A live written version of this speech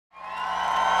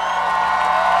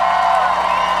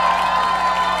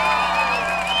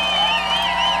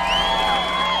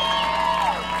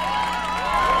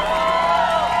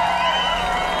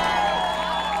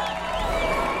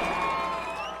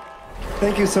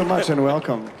Thank you so much and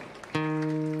welcome.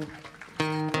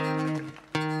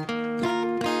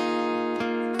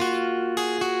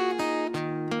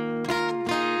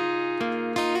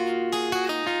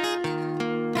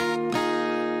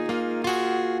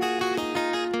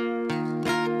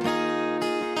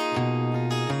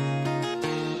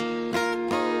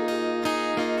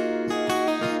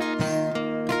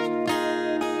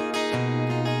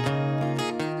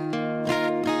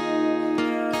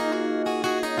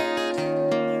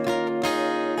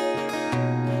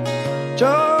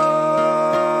 Johnny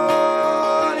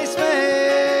Smith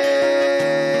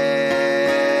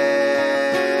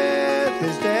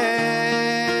is dead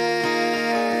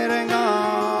and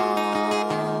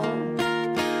gone.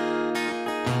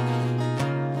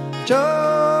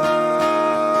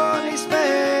 Johnny Smith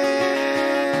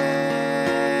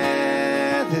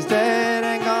is dead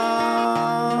and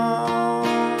gone.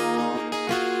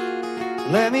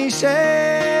 Let me shake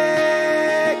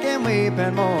and weep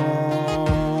and mourn.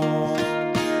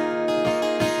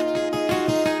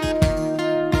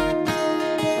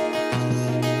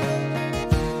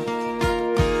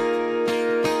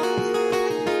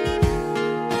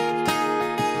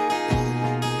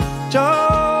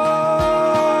 Johnny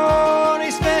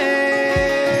Smith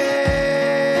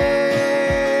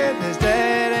is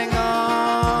dead and gone.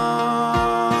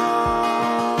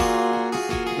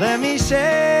 Let me shake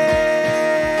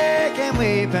and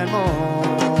weep and mourn.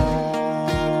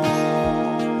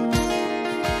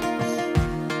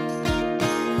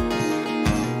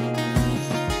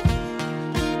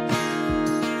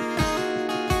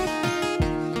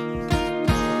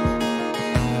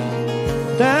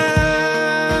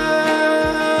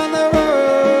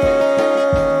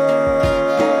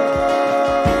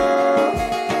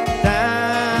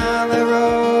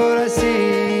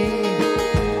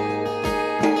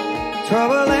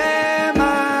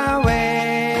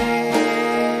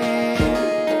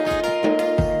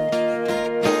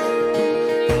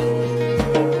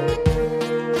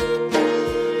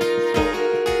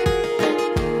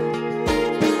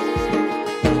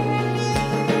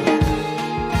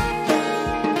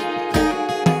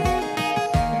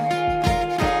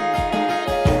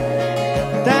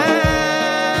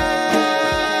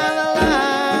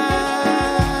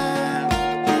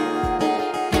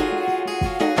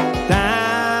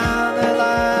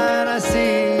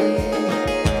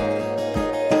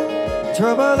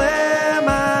 Trouble in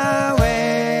my way.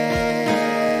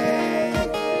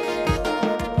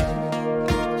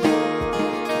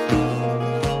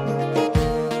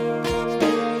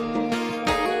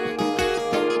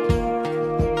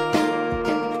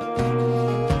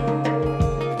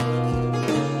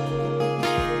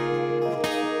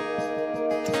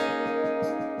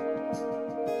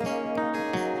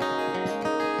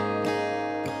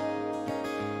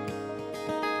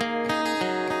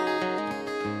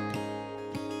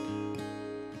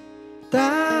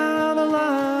 Down the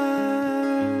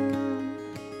line,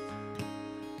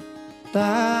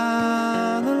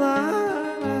 down the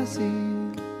line I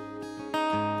see,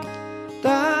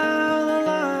 down the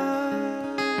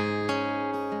line,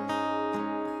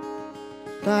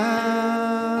 down.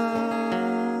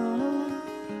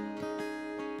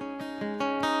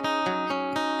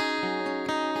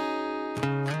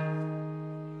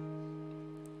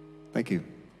 Thank you.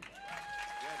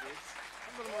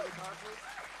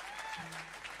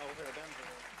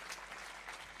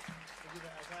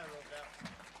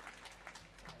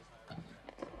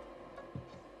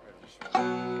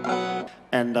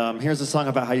 And here's a song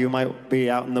about how you might be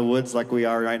out in the woods like we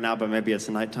are right now, but maybe it's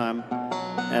nighttime.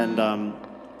 And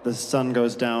the sun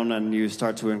goes down and you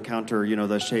start to encounter, you know,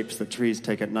 the shapes that trees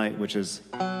take at night, which is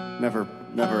never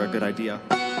a good idea.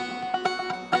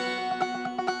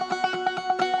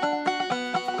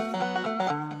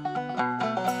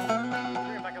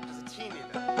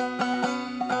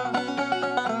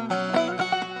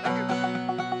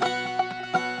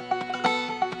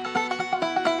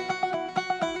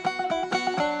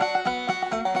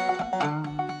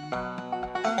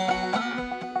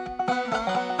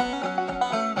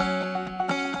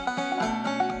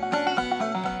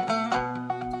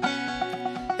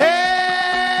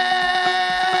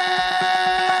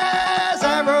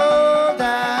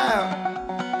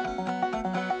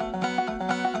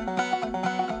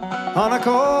 On a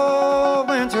cold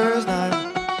winter's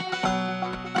night,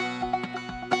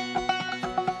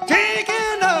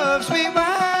 drinking of sweet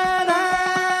wine,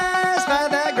 I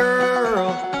spied that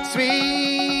girl,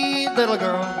 sweet little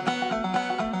girl,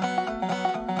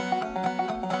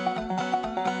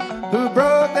 who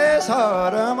broke this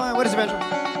heart of mine. What is it, Benjamin?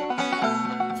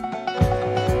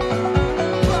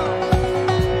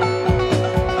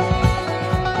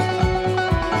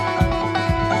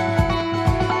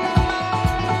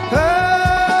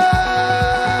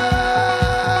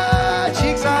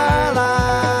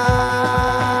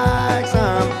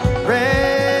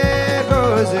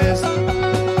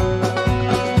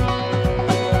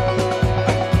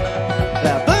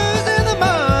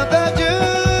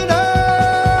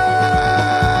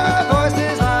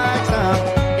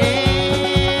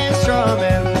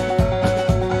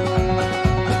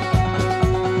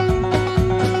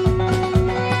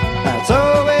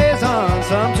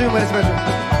 Vanessa,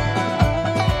 Petrina.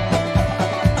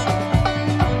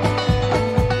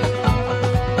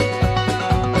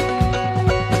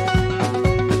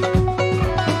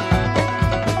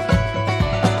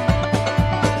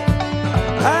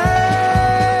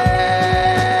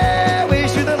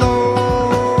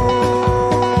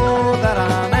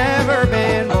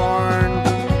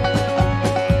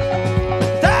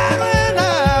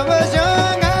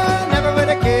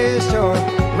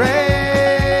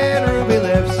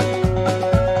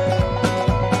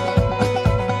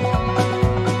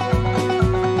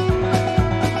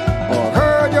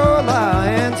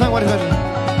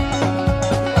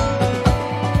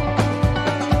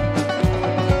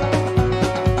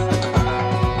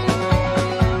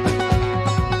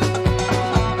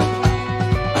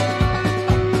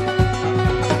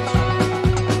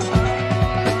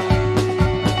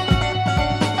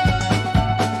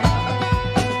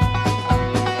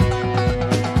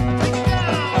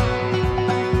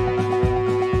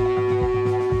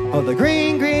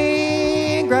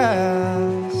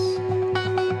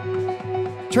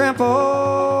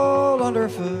 Trampled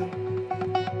underfoot,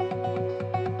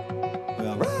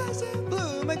 will rise and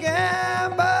bloom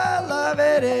again, but love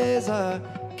it is a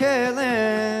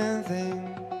killing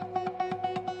thing.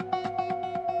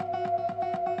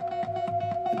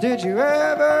 Did you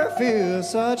ever feel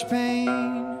such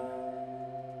pain?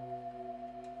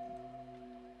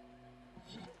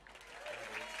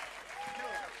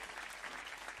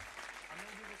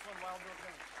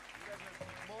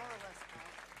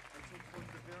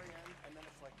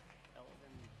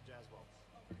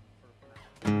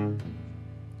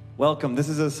 Welcome. This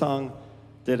is a song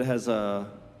that has a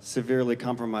severely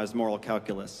compromised moral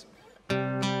calculus.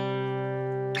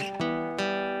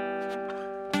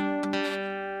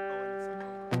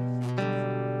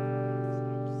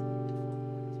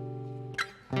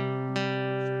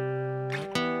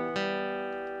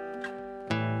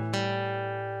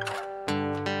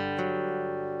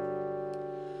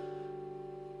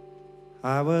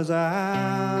 I was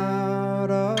out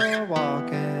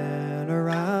walking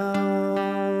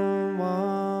around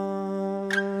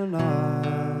one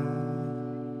night,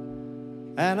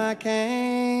 and I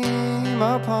came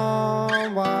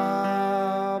upon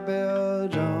Wild Bill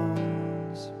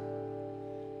Jones.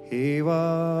 He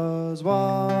was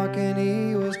walking,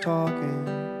 he was talking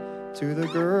to the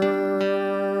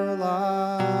girl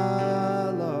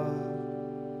I love,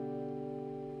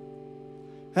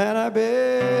 and I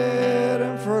bid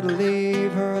him for to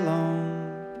leave her alone.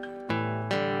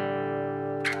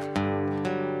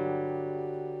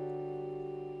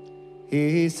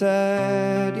 He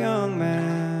said, young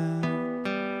man,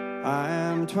 I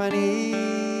am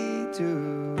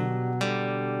 22,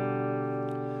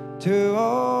 too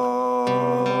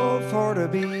old for to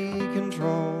be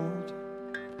controlled.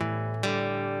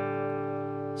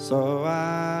 So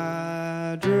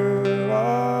I drew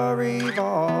a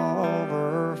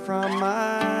revolver from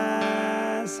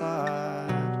my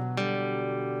side,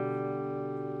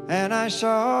 and I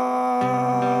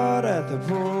shot at the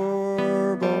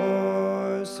poor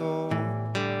boy's soul.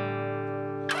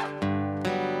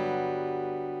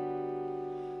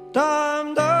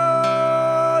 Dum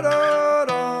da da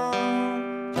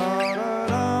dum, da da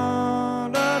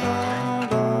dum, da dum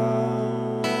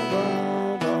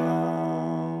dum,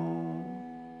 dum.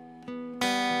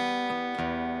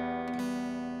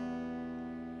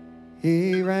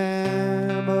 He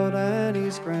rambled and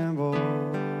he scrambled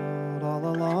all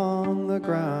along the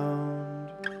ground,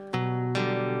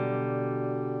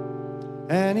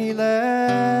 and he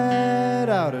let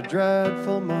out a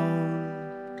dreadful moan.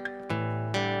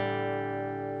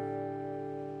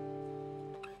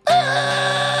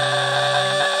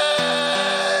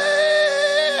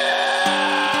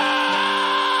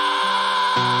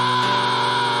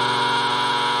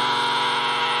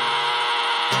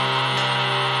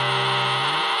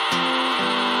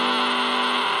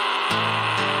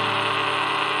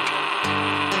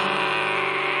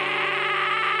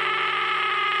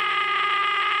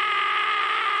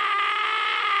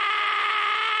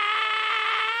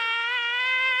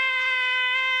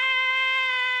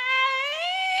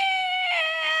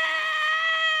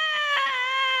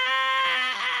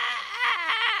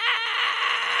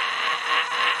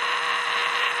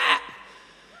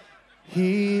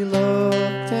 He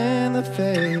looked in the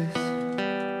face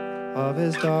of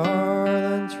his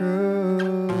darling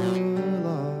true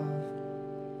love,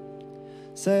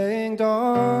 saying,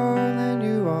 darling,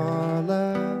 you are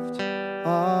left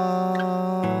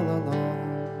all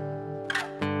alone.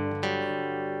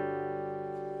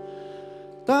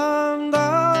 Dum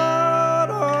da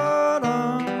da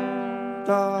dum,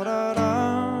 da da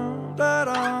dum, da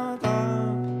da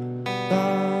dum,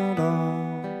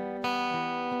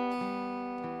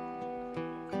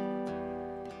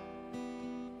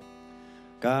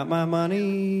 Got my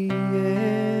money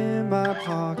in my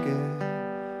pocket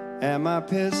and my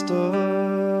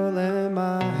pistol in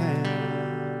my hand.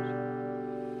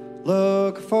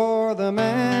 Look for the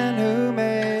man who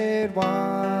made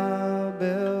Wild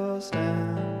Bill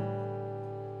stand.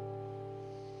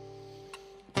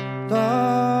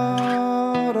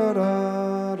 Da da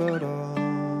da da da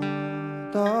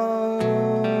da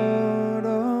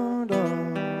da da.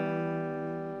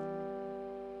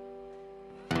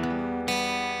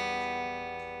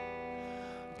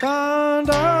 Da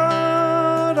da.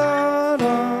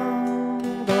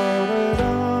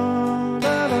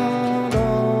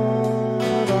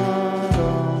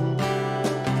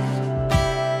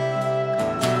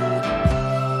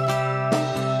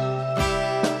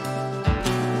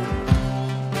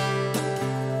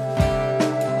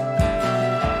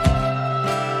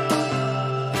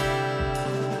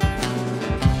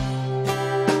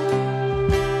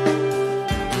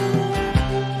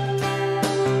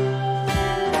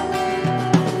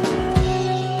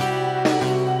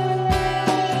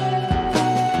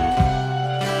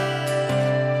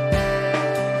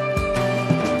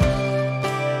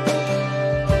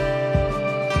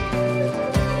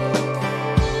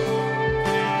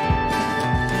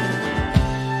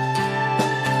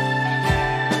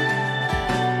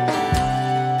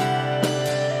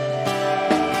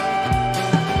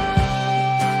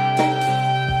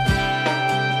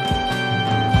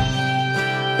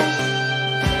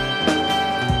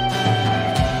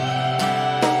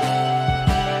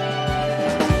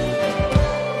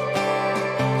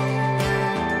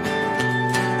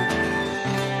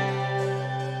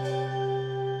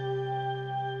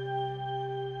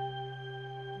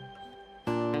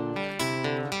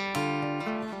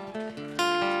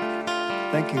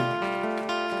 Thank you.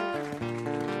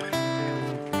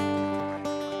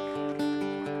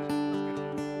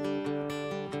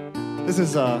 This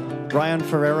is Brian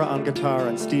Ferreira on guitar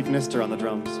and Steve Nister on the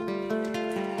drums.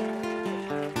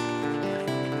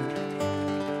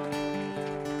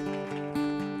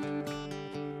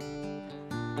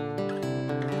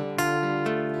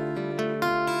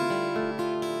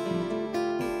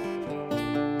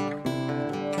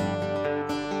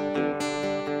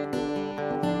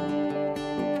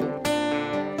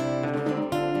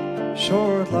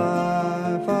 Short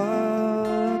life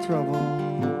of trouble,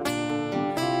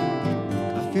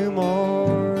 a few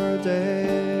more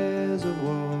days of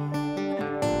woe.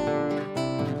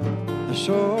 A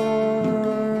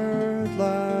short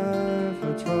life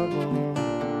of trouble,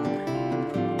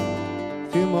 a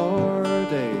few more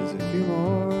days, a few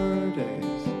more days.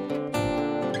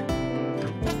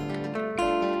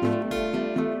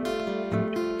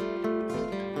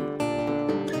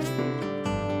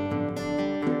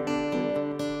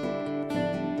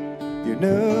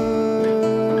 Knew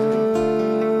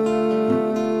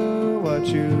what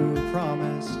you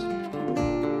promised.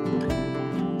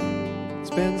 It's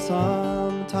been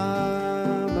some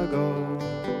time ago.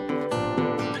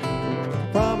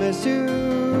 Promised you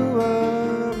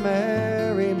would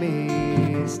marry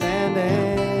me,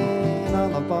 standing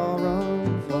on the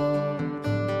ballroom floor.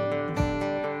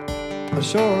 A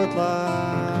short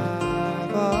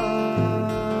life of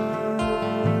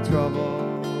trouble.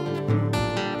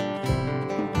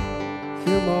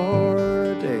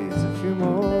 More days, a few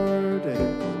more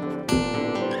days.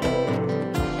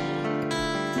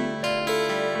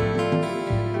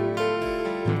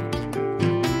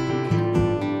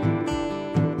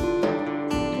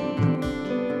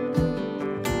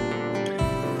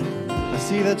 I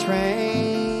see the train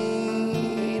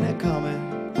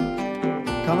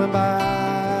coming by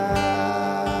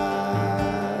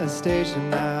the station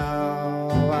now.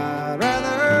 I'd rather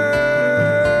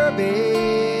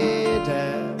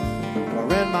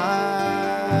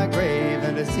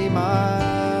to see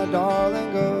my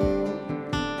darling go.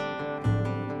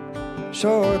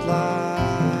 Short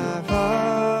life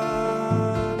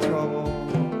of trouble,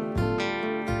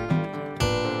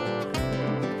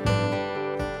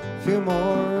 few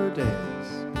more days.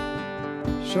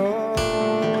 Short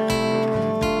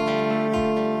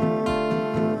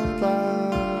life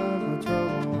of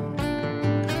trouble.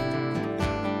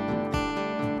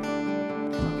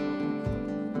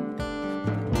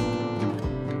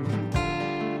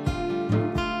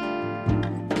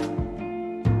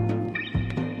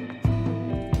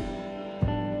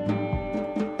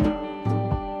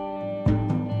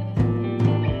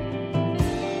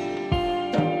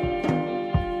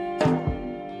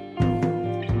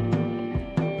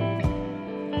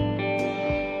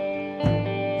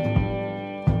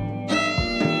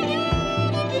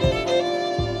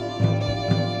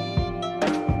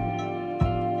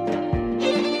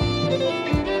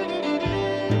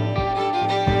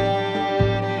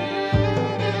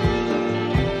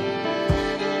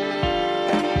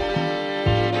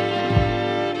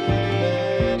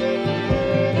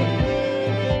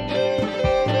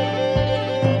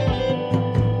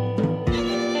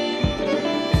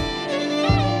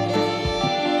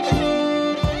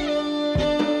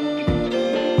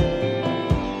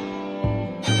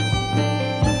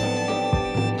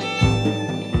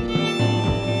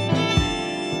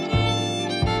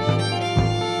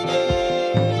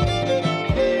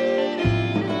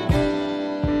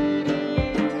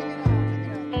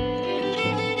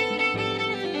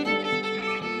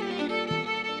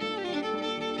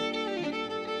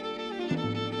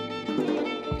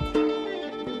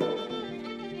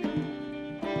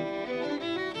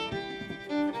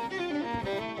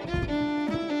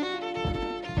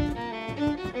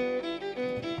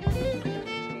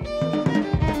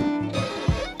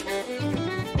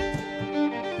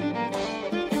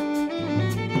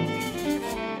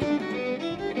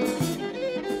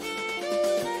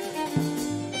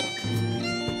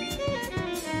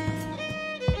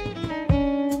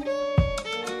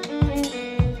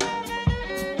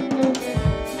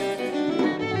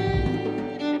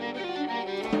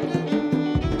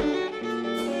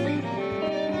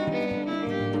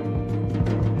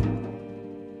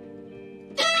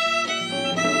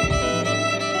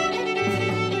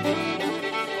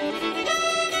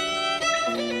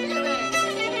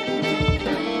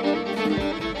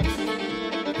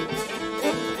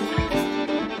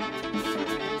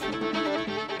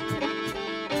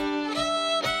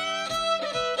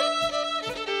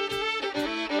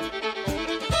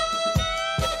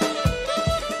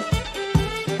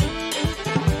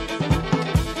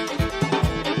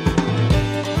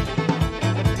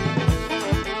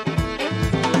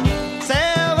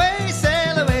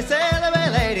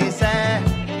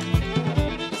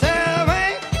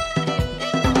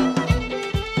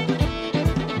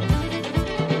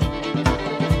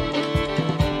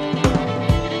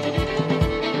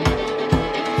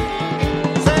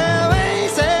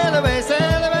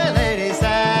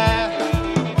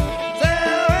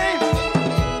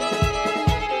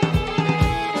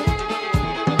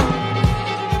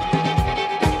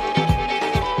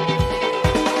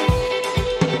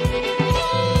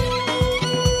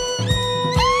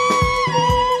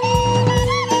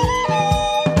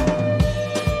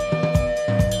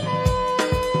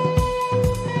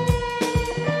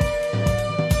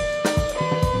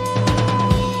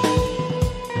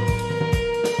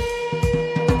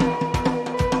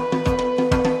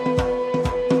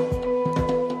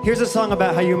 Here's a song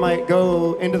about how you might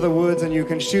go into the woods and you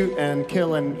can shoot and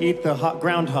kill and eat the hot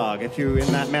groundhog if you in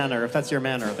that manner, if that's your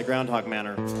manner, the groundhog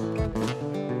manner.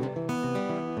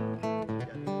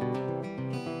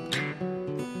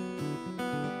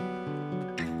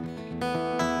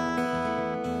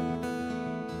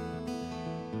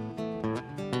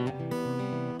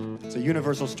 It's a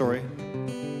universal story.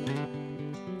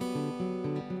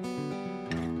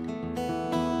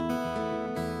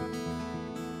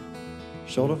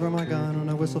 Shoulder for my gun and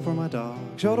a whistle for my dog.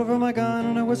 Shoulder for my gun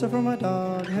and a whistle for my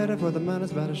dog. Headed for the man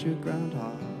is about to shoot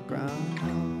groundhog,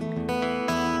 groundhog.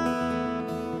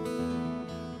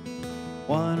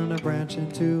 One and a branch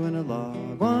and two and a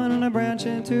log. One and a branch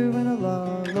and two and a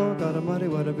log. Lord God Almighty,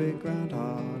 what a big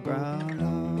groundhog, groundhog.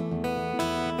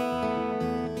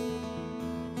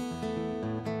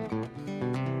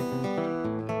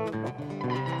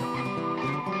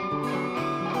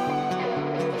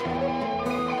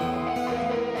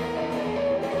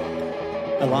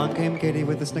 Along came Katie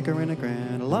with a snicker and a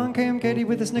grin. Along came Katie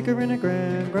with a snicker and a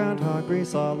grin. Groundhog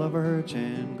grease all over her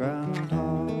chin.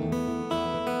 Groundhog.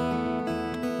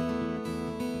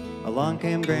 Along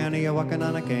came Granny a walking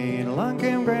on a cane. Along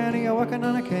came Granny a walking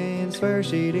on a cane. Swear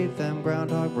she'd eat them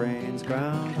groundhog brains.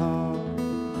 Groundhog.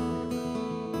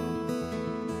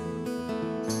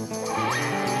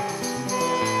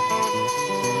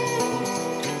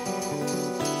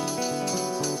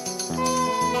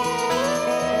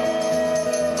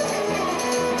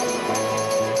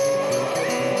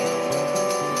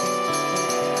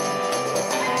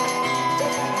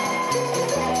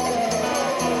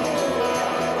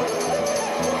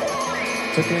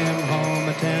 Took him home,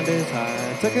 a tanned his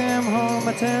high. Took him home,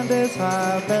 a tanned his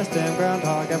high. Best damn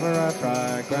groundhog ever I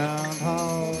tried.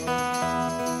 Groundhog.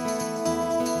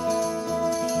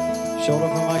 Shoulder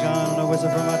for my gun and a whistle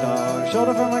for my dog.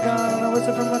 Shoulder for my gun and a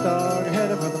whistle for my dog.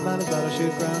 Headed for the man is about to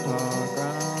shoot groundhog.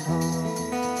 Groundhog.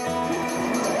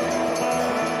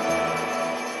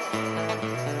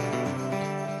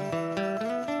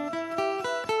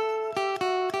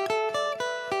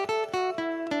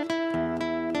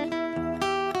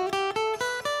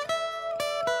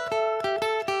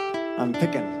 I'm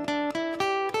picking.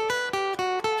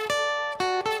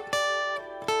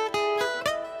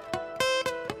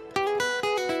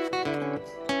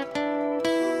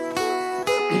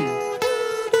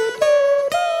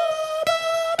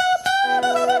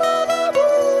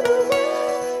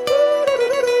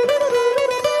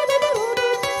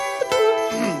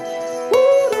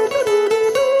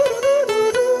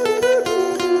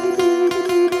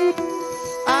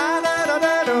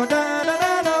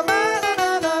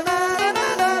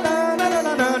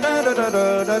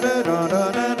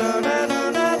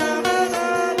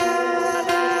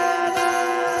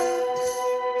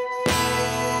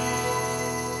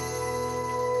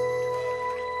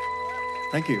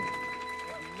 Thank you. I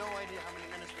have no idea how many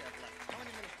minutes we have left. How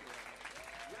many minutes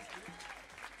do we have?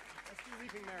 Let's do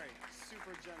Weeping Mary.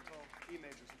 Super gentle E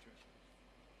major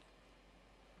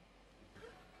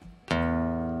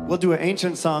situation. We'll do an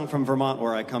ancient song from Vermont,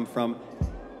 where I come from.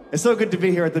 It's so good to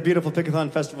be here at the beautiful Pickathon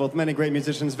Festival with many great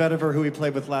musicians. Vetiver, who we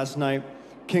played with last night.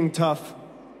 King Tuff,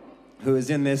 who is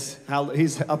in this.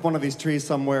 He's up one of these trees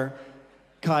somewhere.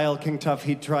 Kyle, King Tuff,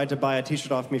 he tried to buy a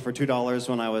t-shirt off me for $2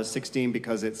 when I was 16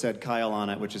 because it said Kyle on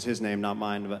it, which is his name, not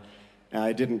mine. But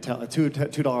I didn't tell.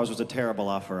 $2 was a terrible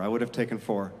offer. I would have taken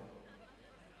 $4.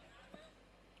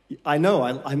 I know.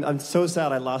 I'm so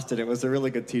sad I lost it. It was a really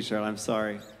good t-shirt. I'm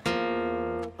sorry.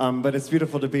 But it's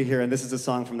beautiful to be here, and this is a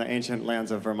song from the ancient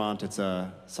lands of Vermont. It's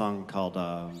a song called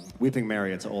Weeping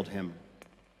Mary. It's an old hymn.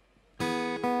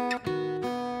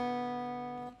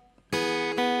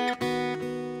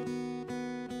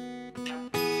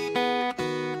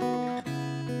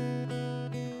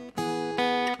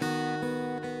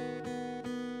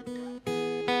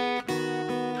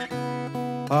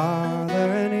 Are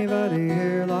there anybody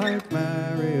here like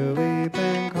Mary, a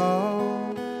weeping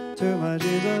call to my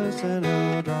Jesus in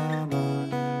a drama?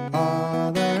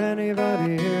 Are there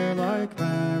anybody here like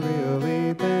Mary, a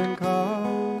weeping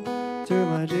call to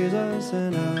my Jesus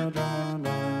in a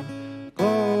drama?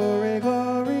 Glory,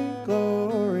 glory,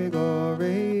 glory,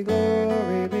 glory,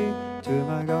 glory be to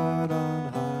my God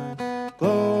on high.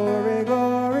 Glory,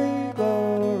 glory,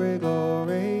 glory,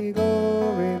 glory,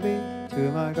 glory be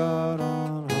to my God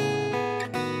on high.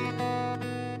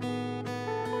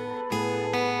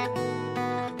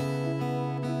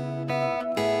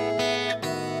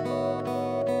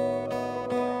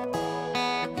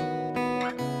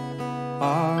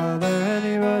 Are there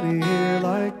anybody here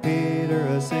like Peter,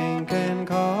 a sinking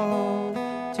call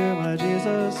to my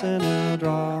Jesus in a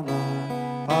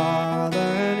drama? Are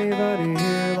there anybody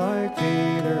here like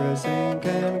Peter,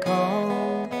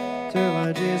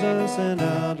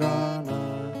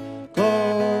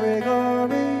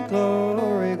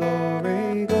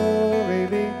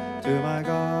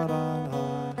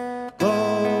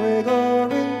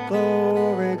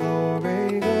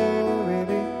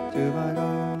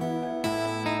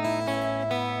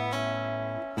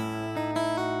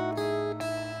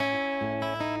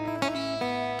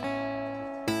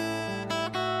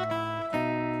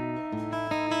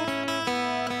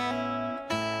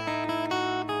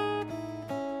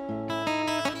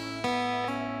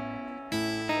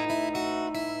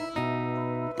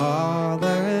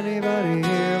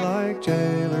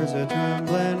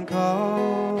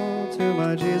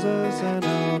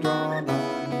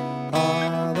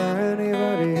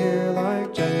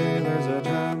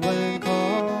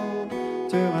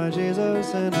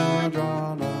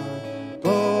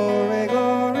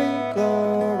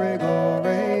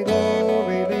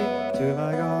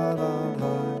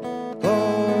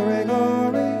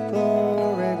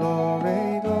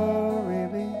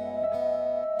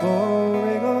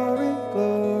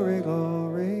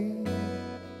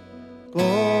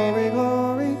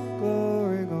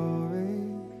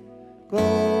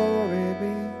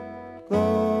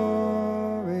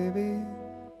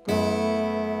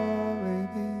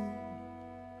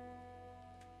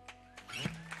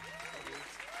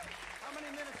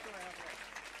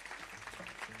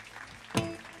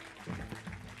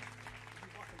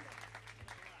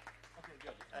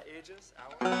 Pages,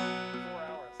 hours, 4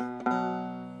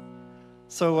 hours.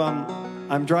 So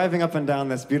I'm driving up and down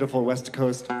this beautiful West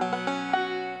Coast.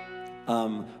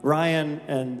 Ryan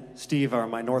and Steve are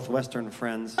my Northwestern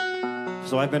friends.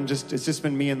 So it's just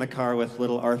been me in the car with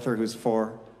little Arthur, who's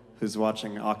 4, who's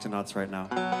watching Octonauts right now.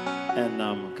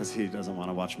 And because he doesn't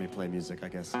want to watch me play music, I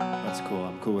guess. That's cool,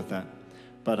 I'm cool with that.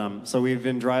 But so we've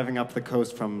been driving up the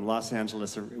coast from Los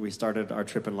Angeles. We started our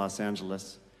trip in Los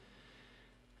Angeles.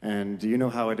 And do you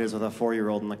know how it is with a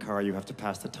 4-year-old in the car? You have to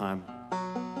pass the time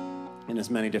in as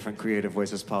many different creative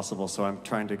ways as possible. So I'm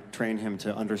trying to train him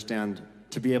to understand,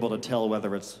 to be able to tell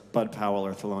whether it's Bud Powell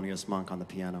or Thelonious Monk on the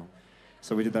piano.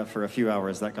 So we did that for a few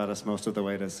hours. That got us most of the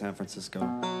way to San Francisco.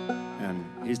 And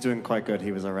he's doing quite good.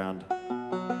 He was around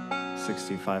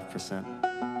 65%.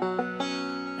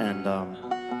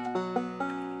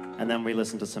 And then we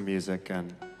listened to some music,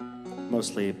 and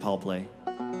mostly Paul Bley.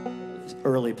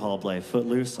 Early Paul Bley,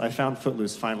 Footloose. I found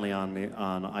Footloose finally on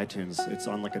iTunes. It's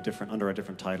on like under a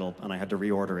different title, and I had to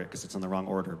reorder it because it's in the wrong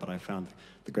order, but I found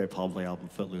the great Paul Bley album,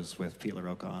 Footloose, with Pete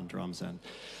LaRocca on drums. And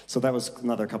so that was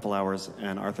another couple hours,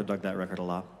 and Arthur dug that record a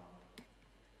lot.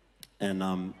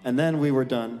 And then we were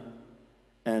done,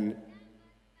 and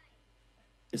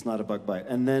it's not a bug bite.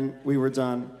 And then we were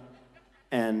done,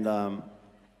 and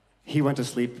he went to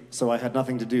sleep, so I had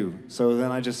nothing to do. So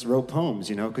then I just wrote poems,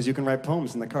 because you can write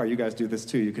poems in the car. You guys do this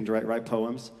too. You can write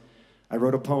poems. I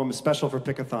wrote a poem special for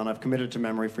Pickathon. I've committed it to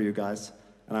memory for you guys,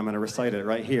 and I'm going to recite it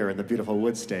right here in the beautiful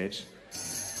wood stage.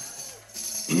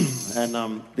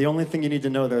 And the only thing you need to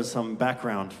know, there's some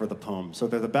background for the poem. So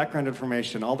there's the background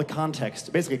information, all the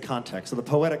context, basically context. So the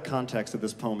poetic context of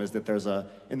this poem is that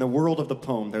in the world of the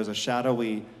poem, there's a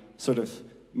shadowy, sort of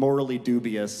morally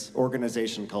dubious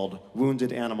organization called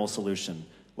Wounded Animal Solution,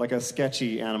 like a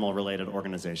sketchy animal-related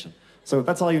organization. So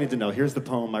that's all you need to know. Here's the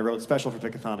poem I wrote special for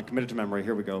Pickathon and committed to memory.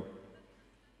 Here we go.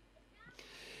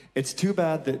 It's too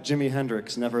bad that Jimi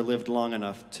Hendrix never lived long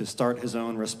enough to start his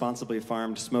own responsibly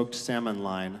farmed smoked salmon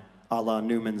line, a la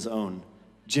Newman's Own.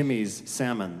 Jimmy's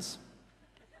Salmons.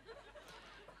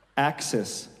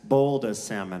 Axis, bold as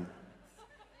salmon.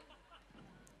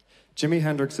 Jimi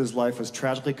Hendrix's life was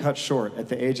tragically cut short at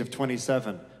the age of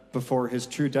 27 before his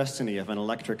true destiny of an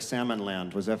electric salmon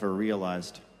land was ever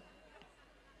realized.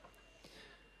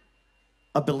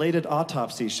 A belated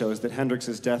autopsy shows that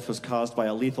Hendrix's death was caused by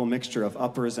a lethal mixture of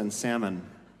uppers and salmon.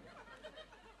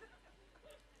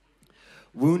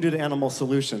 Wounded Animal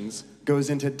Solutions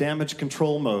goes into damage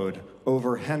control mode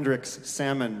over Hendrix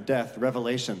salmon death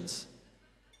revelations.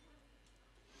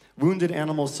 Wounded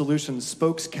Animal Solutions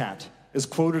spokescat is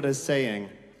quoted as saying,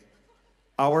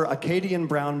 "Our Acadian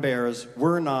brown bears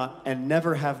were not and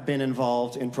never have been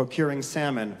involved in procuring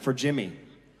salmon for Jimmy."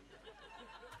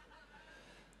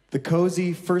 The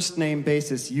cozy first-name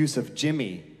basis use of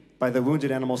Jimmy by the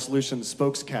Wounded Animal Solutions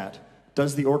spokescat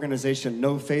does the organization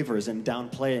no favors in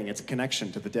downplaying its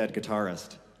connection to the dead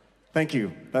guitarist. Thank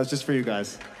you. That was just for you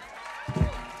guys.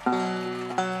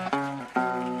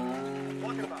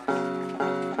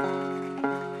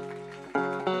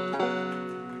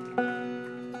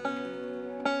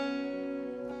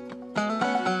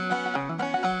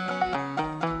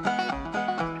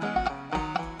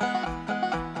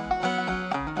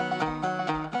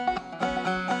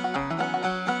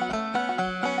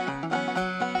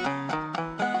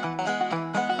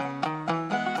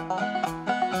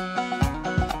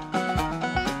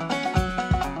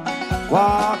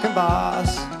 Walking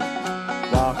boss,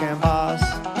 walking boss,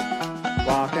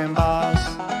 walking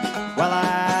boss. Well,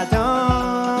 I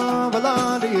don't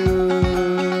belong to you.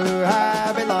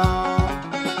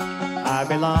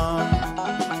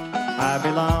 I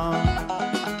belong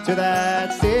to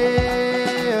that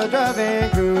steel driving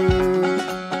crew.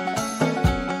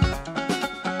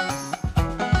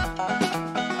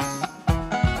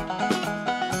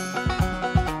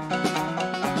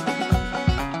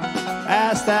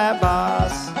 Ask that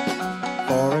boss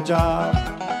for a job,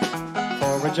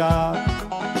 for a job.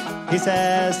 He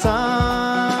says,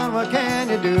 "Son, what can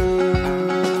you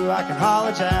do?" I can haul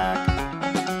a jack,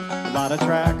 a lot of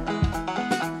track,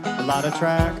 a lot of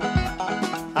track.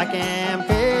 I can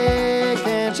pick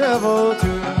and shovel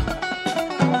too.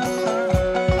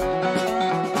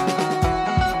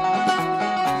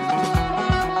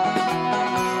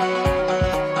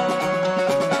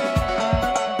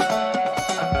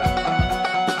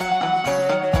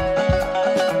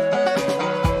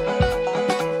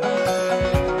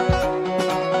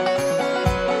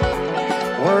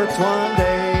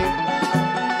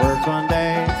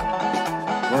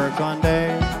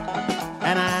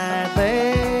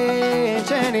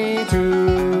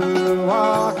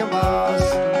 Walking boss,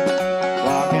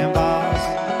 walking boss,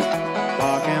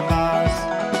 walking boss.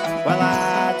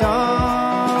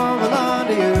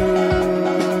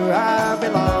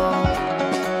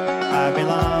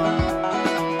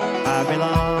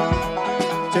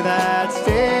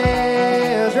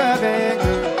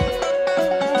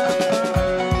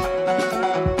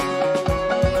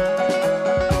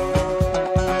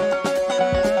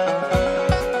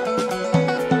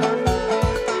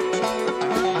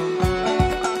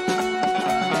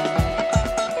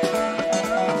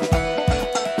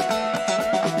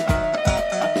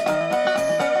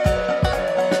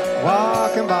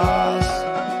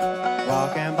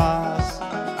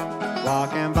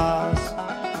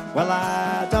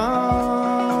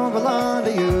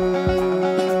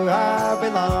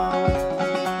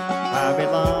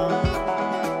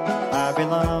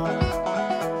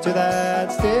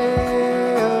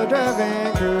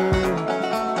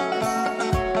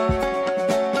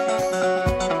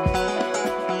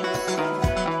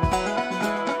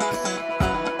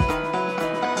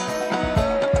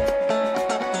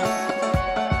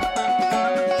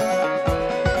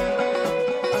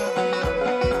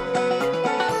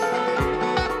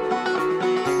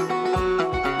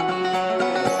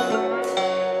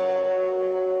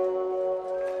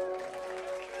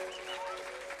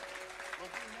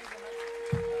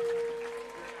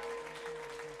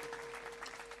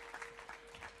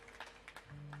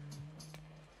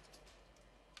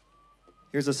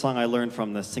 Here's a song I learned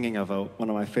from the singing of one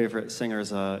of my favorite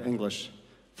singers, English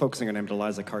folk singer named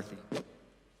Eliza Carthy,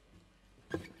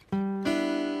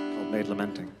 called Maid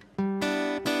Lamenting.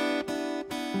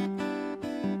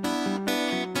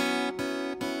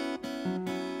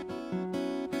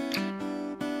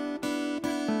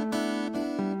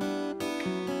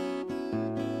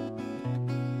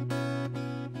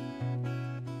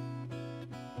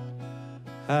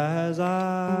 As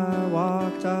I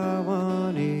walked out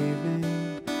one evening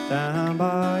down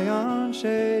by yon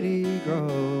shady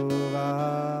grove,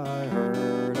 I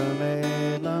heard a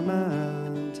maid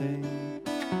lamenting,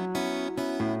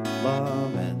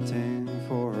 lamenting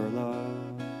for her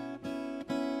love.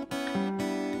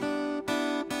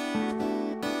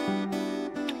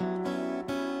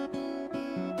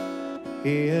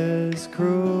 He is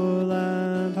cruel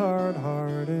and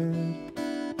hard-hearted.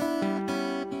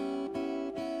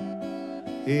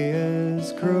 He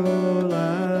is cruel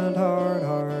and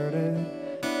hard-hearted.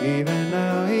 Even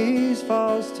now he's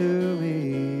false to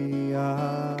me.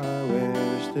 I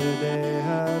wish the day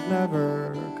had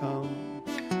never come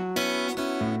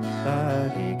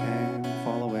that he came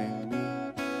following me.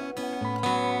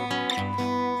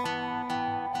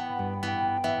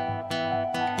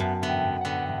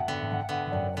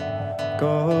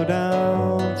 Go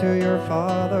down to your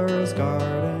father's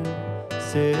garden,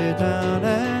 sit down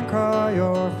and cry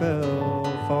your fill,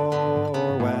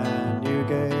 for when you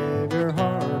gave your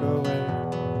heart away,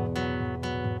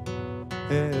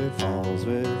 it falls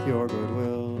with your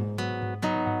goodwill.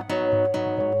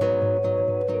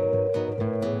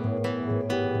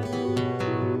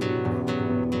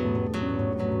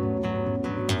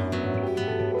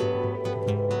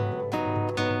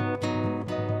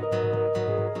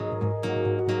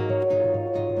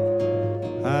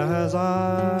 As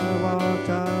I walked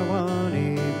out one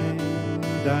evening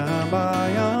down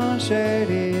by yon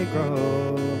shady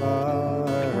grove,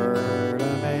 I heard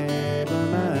a maid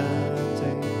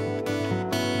lamenting,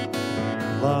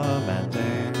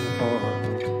 lamenting for her.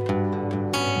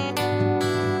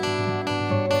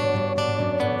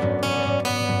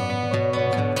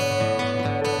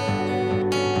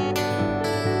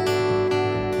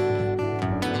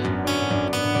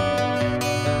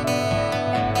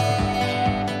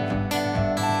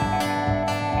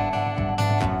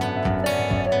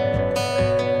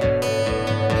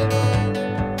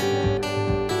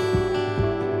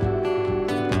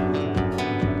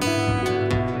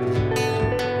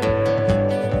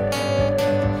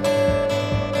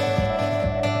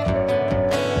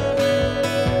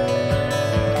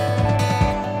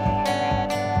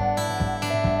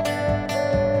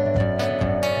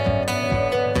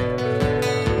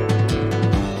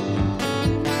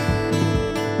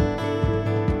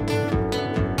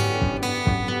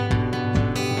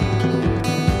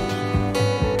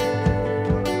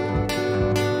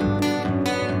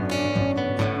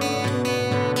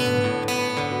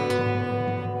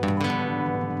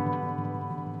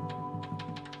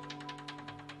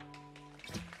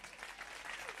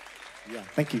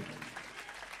 Thank you.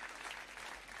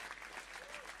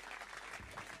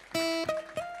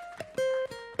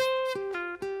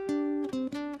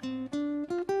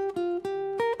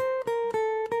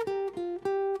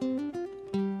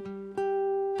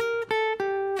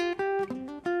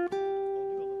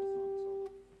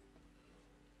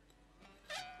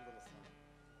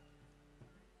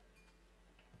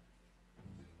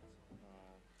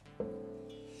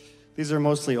 These are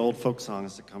mostly old folk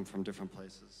songs that come from different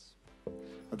places.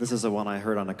 But this is the one I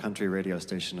heard on a country radio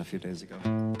station a few days ago.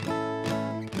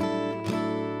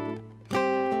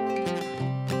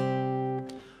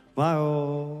 My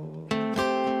old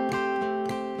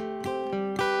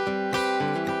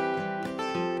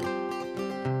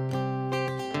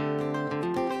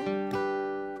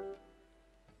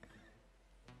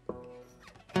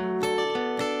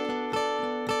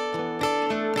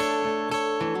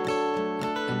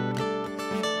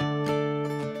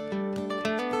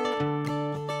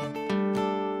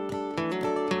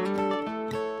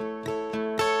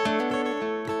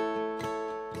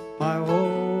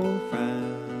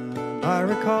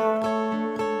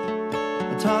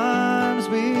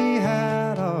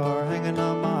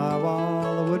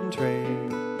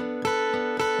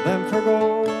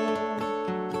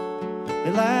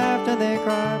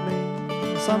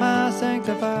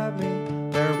sanctified me.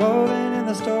 They're woven in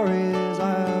the stories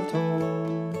I've told.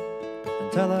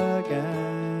 And tell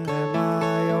again,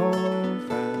 my old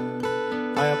friend,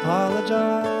 I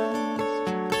apologize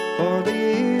for the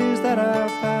years that have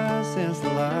passed since the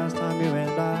last time you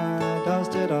and I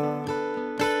dusted off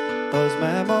those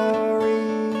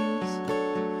memories,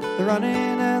 the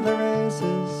running and the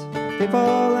races,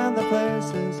 people and the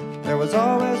places was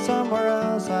always somewhere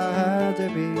else I had to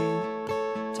be.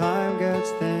 Time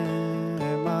gets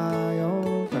thin, my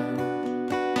old friend.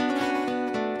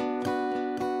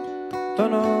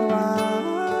 Don't know why.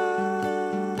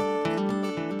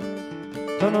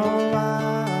 Don't know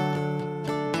why.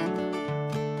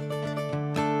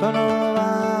 Don't know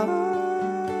why.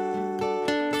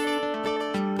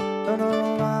 Don't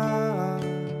know why.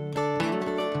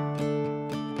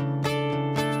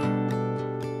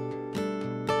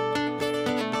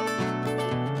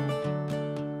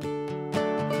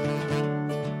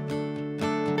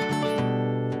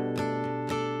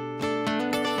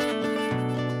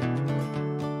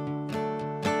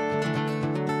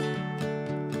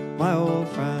 My old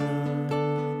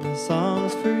friend, this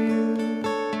song's for you.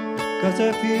 'Cause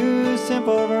a few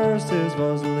simple verses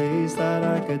was the least that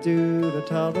I could do to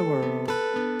tell the world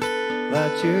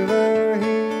that you were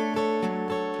here.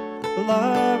 The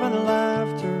love and the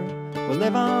laughter will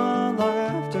live on long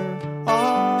after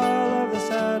all of the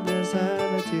sadness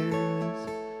and the tears.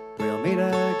 We'll meet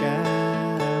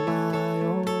again, my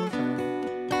old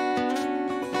friend.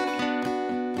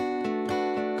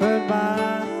 Goodbye.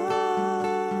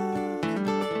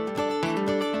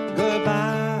 Goodbye.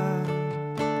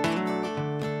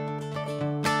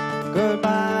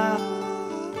 Goodbye.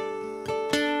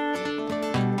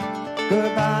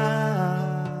 Goodbye.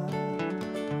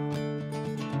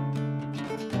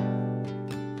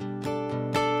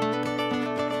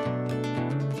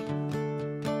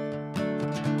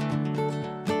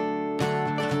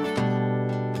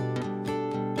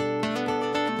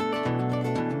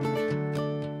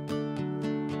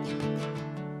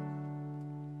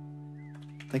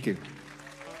 Thank you.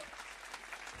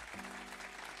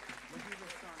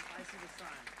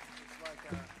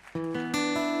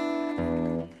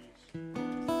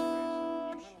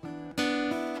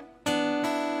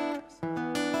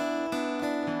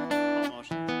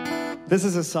 This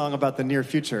is a song about the near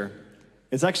future.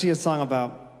 It's actually a song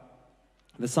about,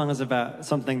 the song is about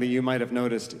something that you might have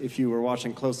noticed if you were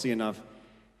watching closely enough.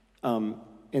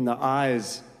 In the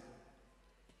eyes,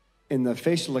 in the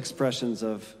facial expressions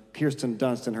of Kirsten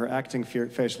Dunst and her acting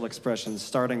facial expressions,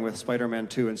 starting with Spider-Man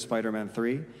 2 and Spider-Man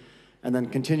 3, and then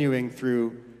continuing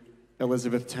through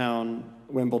Elizabethtown,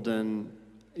 Wimbledon,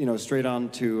 straight on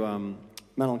to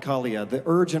Melancholia, the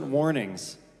urgent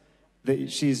warnings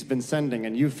that she's been sending,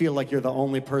 and you feel like you're the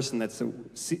only person that's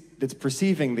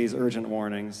perceiving these urgent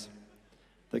warnings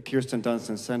that Kirsten Dunst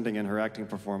is sending in her acting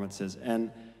performances and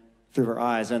through her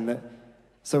eyes.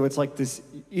 So it's like this,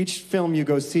 each film you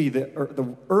go see,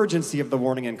 the urgency of the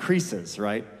warning increases,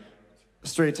 right?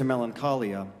 Straight to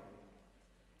Melancholia.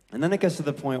 And then it gets to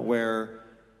the point where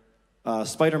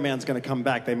Spider-Man's going to come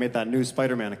back. They made that new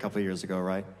Spider-Man a couple of years ago,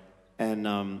 right?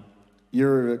 And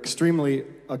you're extremely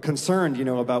concerned,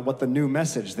 about what the new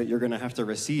message that you're going to have to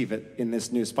receive in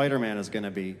this new Spider-Man is going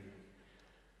to be.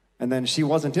 And then she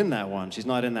wasn't in that one. She's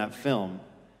not in that film.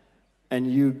 And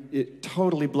it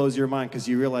totally blows your mind because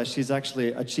you realize she's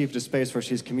actually achieved a space where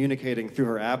she's communicating through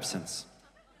her absence.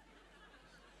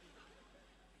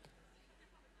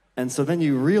 And so then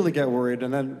you really get worried,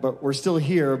 but we're still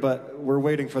here, but we're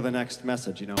waiting for the next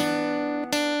message,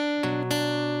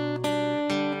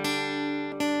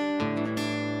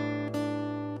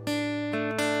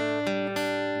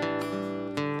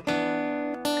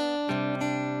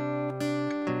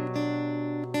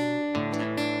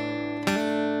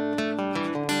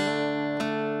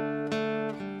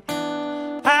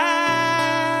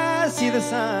 I see the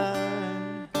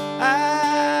sign.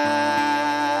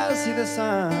 I see the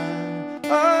sign.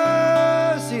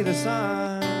 Oh, see the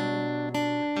sign.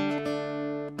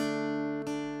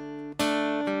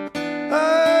 Oh,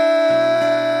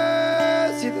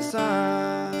 see the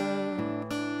sign.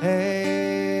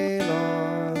 Hey,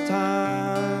 Lord,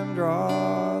 time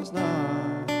draws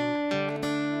nigh.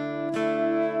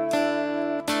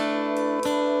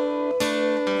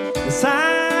 The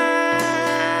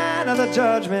sign of the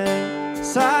judgment,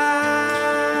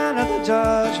 sign of the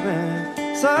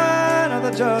judgment, sign of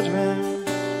the judgment,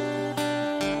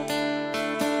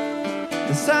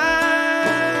 the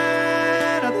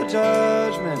sign of the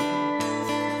judgment.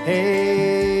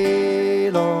 Hey,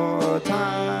 Lord,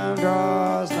 time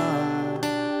draws nigh.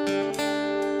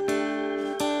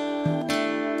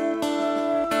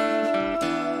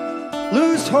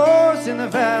 Loose horse in the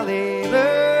valley,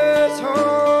 loose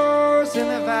horse in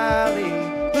the valley,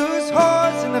 loose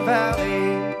horse in the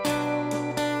valley,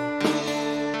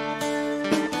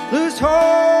 loose horse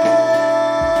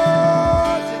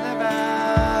in the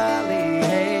valley.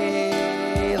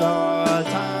 Hey, Lord,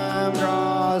 time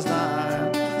draws nigh.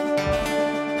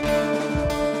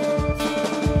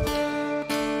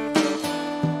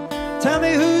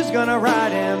 gonna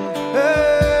ride him?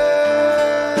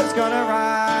 Who's gonna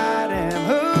ride him?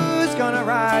 Who's gonna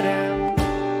ride him?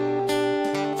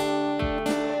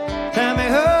 Tell me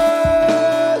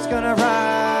who's gonna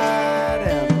ride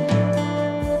him?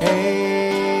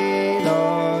 Hey,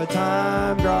 Lord,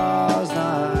 time draws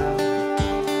nigh.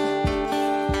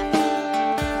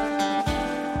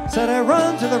 Said I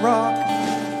run to the rock,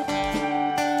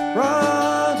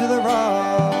 run to the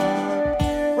rock,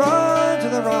 run to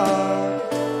the rock.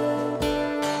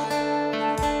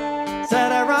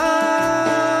 Said I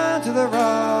run to the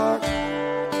rock.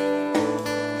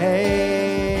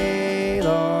 Hey,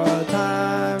 Lord,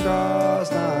 time draws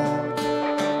nigh.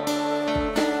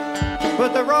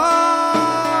 But the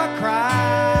rock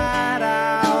cried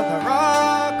out, the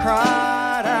rock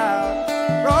cried out,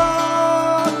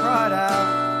 rock cried out.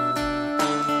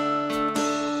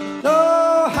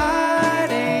 No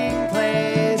hiding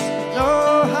place,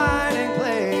 no hiding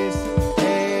place.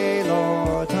 Hey,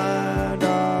 Lord, time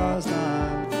draws nigh.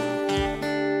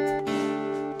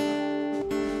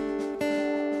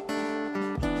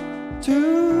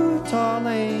 Two tall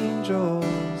angels,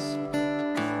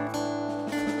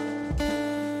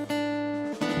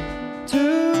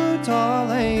 two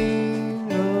tall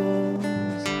angels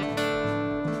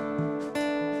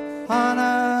on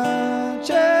a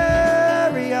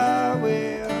chariot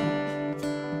wheel.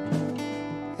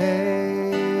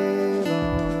 Hey,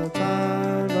 Lord,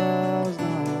 time draws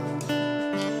nigh.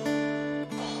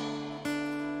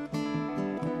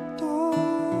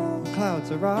 Dark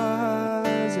clouds are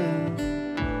rising.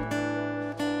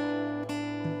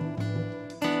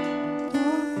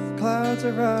 Dark clouds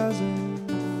are rising.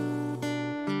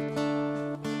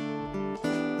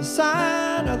 The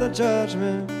sign of the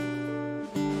judgment.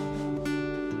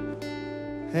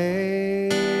 Hey,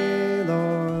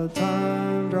 Lord,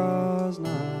 time draws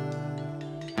nigh.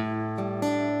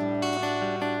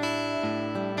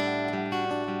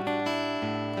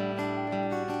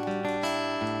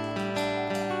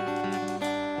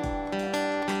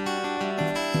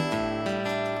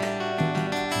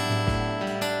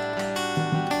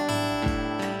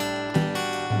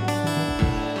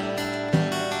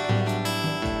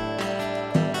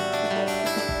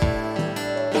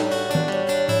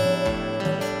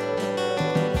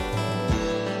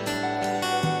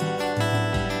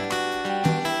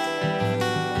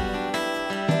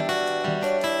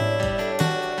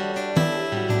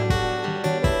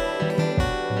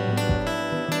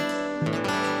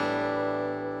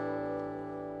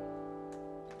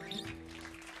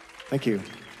 Thank you.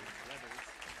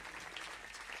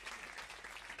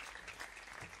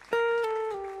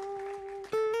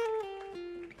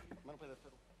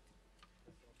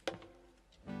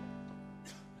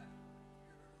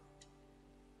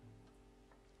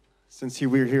 Since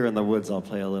we're here in the woods, I'll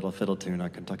play a little fiddle tune, a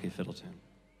Kentucky fiddle tune.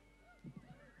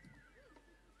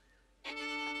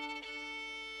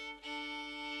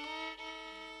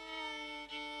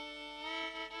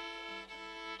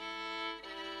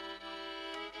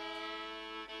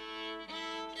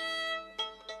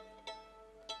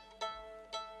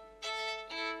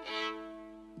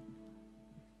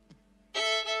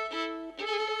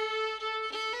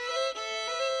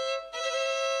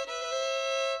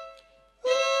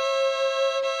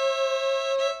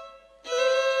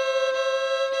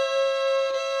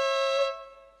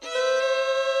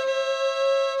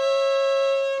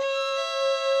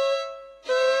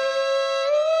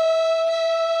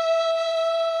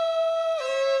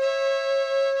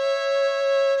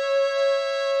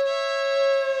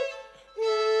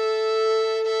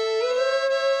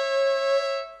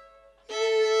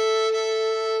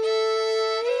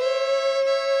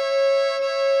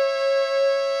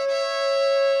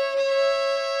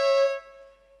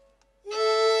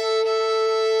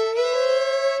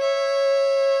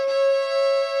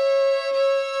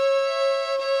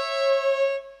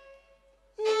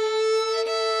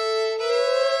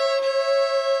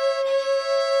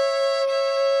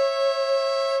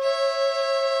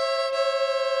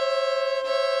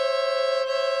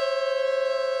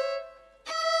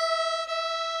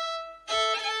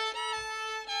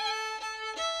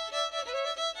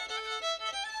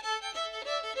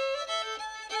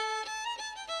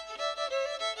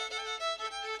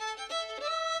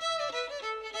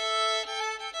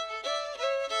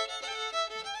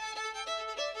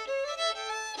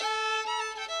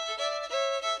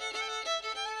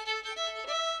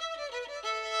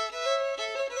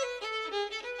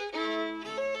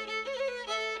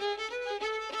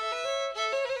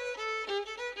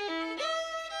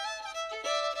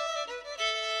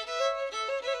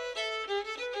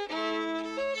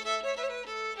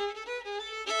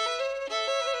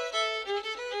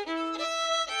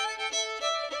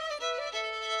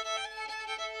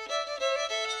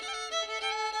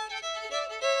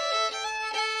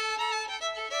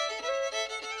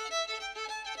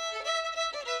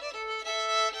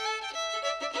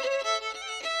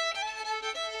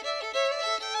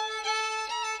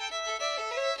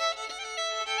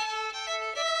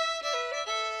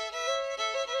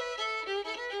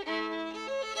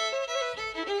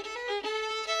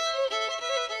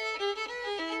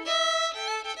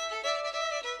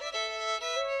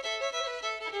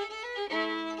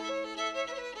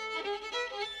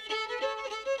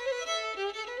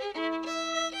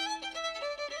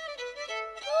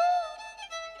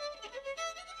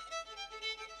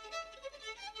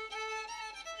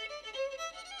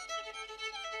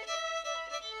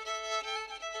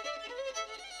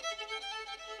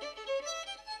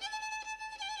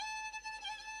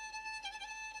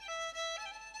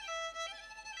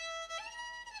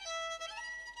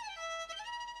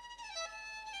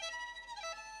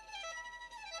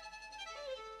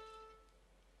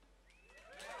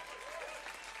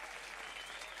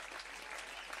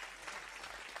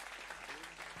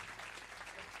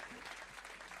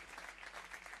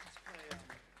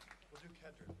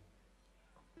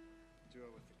 Duo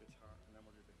with the guitar, and then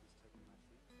we'll do the Who's Taking My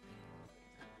Seat.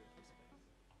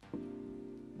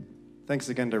 Thanks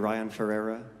again to Ryan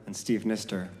Ferreira and Steve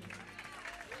Nister.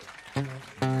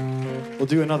 We'll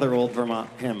do another old Vermont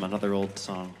hymn, another old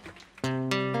song.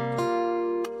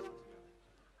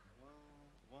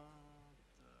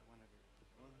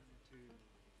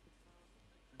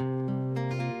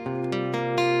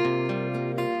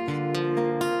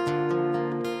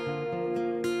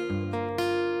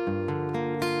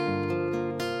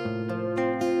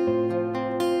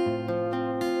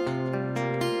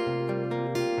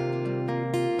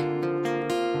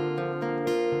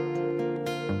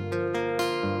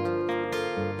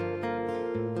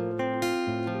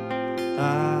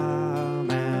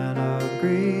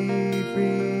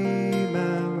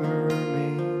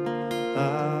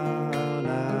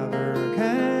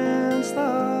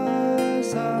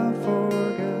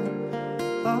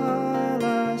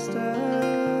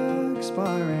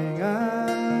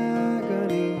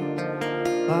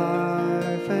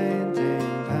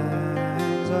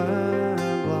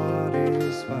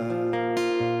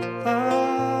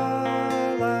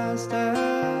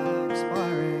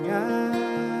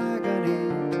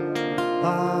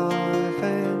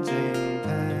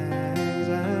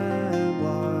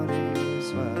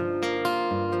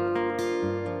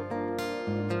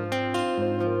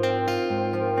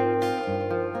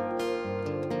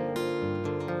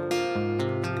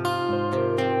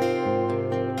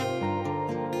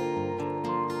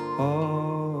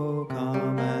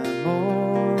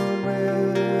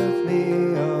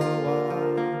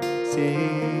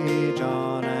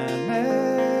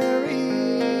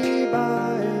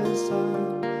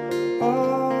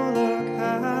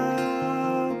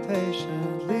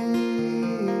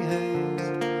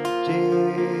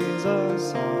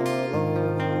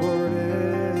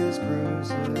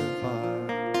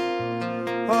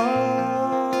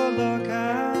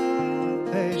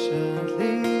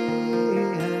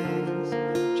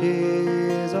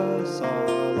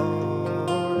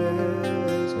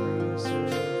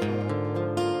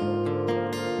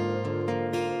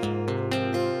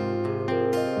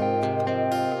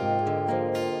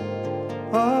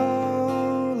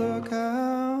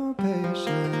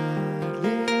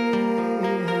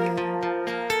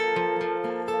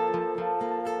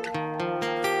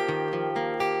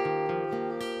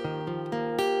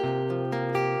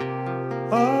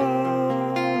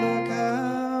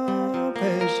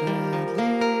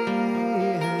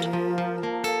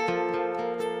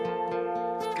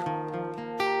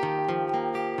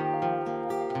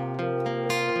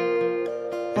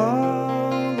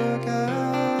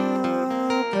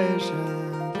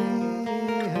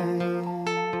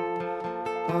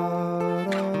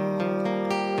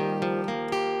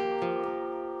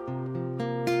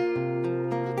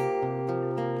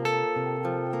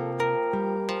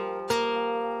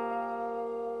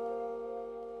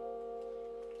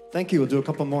 Thank you. We'll do a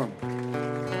couple more.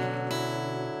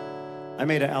 I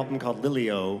made an album called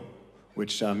Lily-O,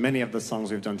 which many of the songs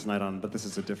we've done tonight on, but this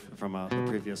is a different from the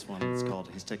previous one. It's called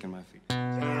He's Taken My Feet.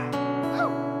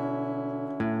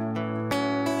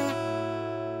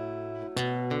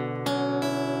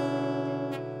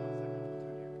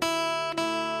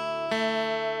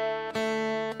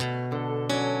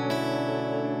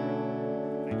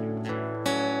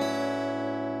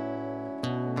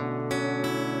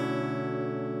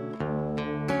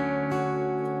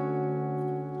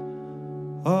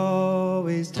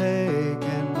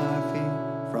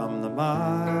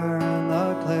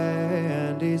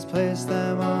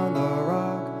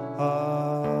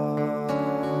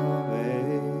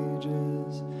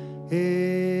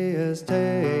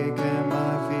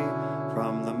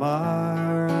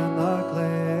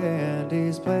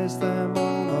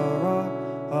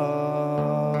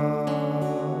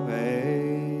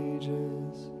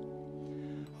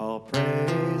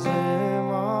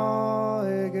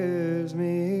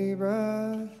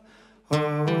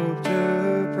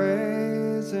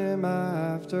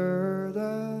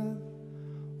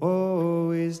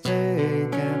 he's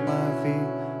taken my feet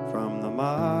from the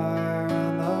mire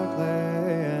and the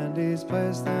clay, and he's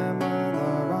placed them on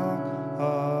the rock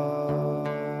of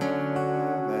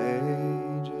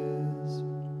ages.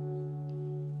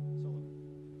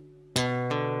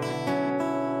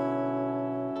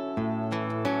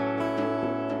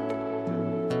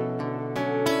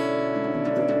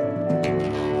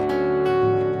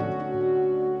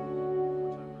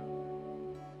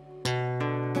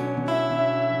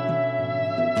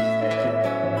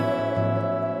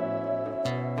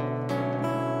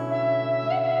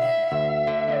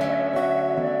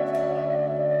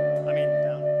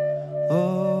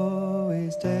 Oh,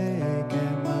 he's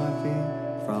taken my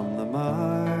feet from the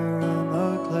mire and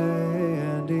the clay,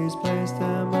 and he's placed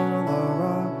them on the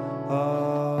rock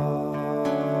of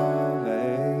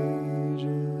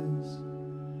ages.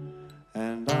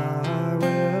 And I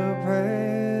will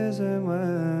praise him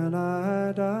when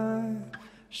I die,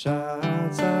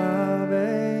 shout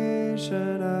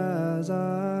salvation as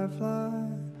I fly.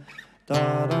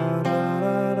 Da da da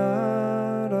da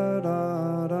da da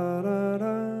da da da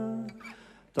da.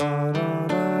 Da da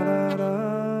da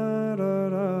da da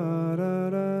da da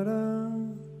da da.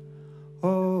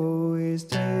 Oh, he's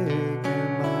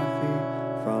taken my feet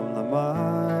from the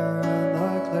mire and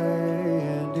the clay,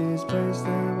 and he's placed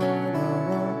them on the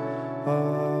rock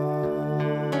of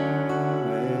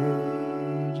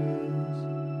ages.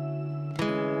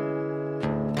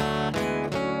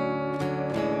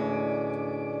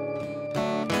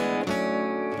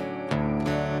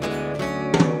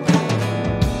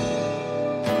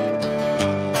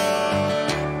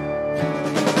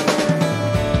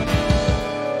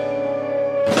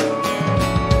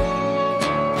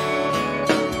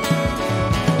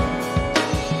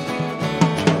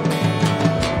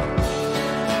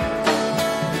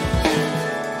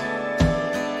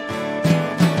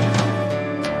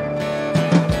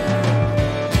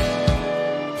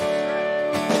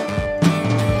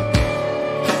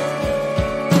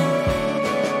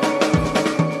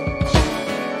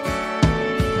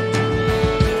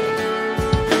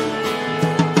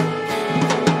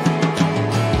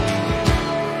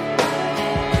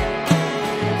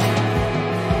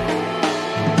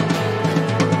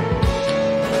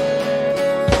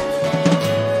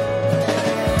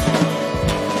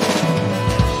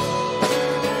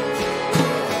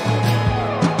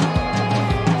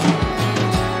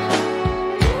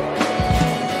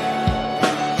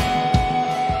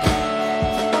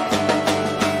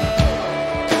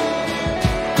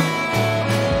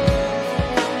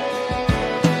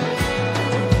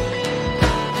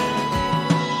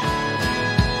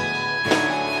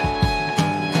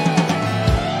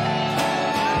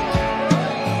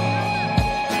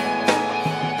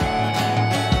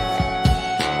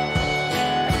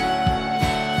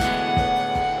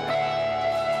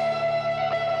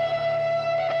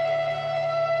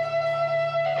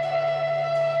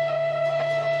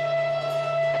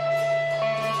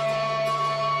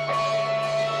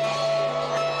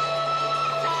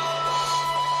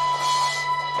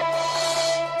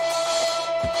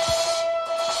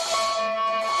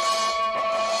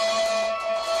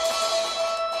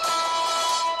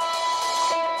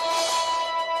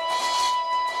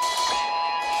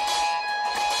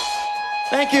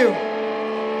 Thank you.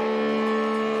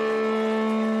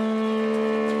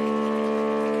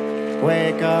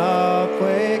 Wake up,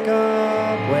 wake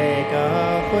up, wake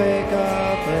up, wake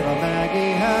up, little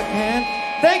Maggie Hackhan.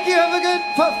 Thank you. Have a good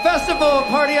festival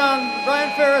party on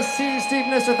Ryan Ferris. See you, Steve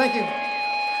Nisser. Thank you.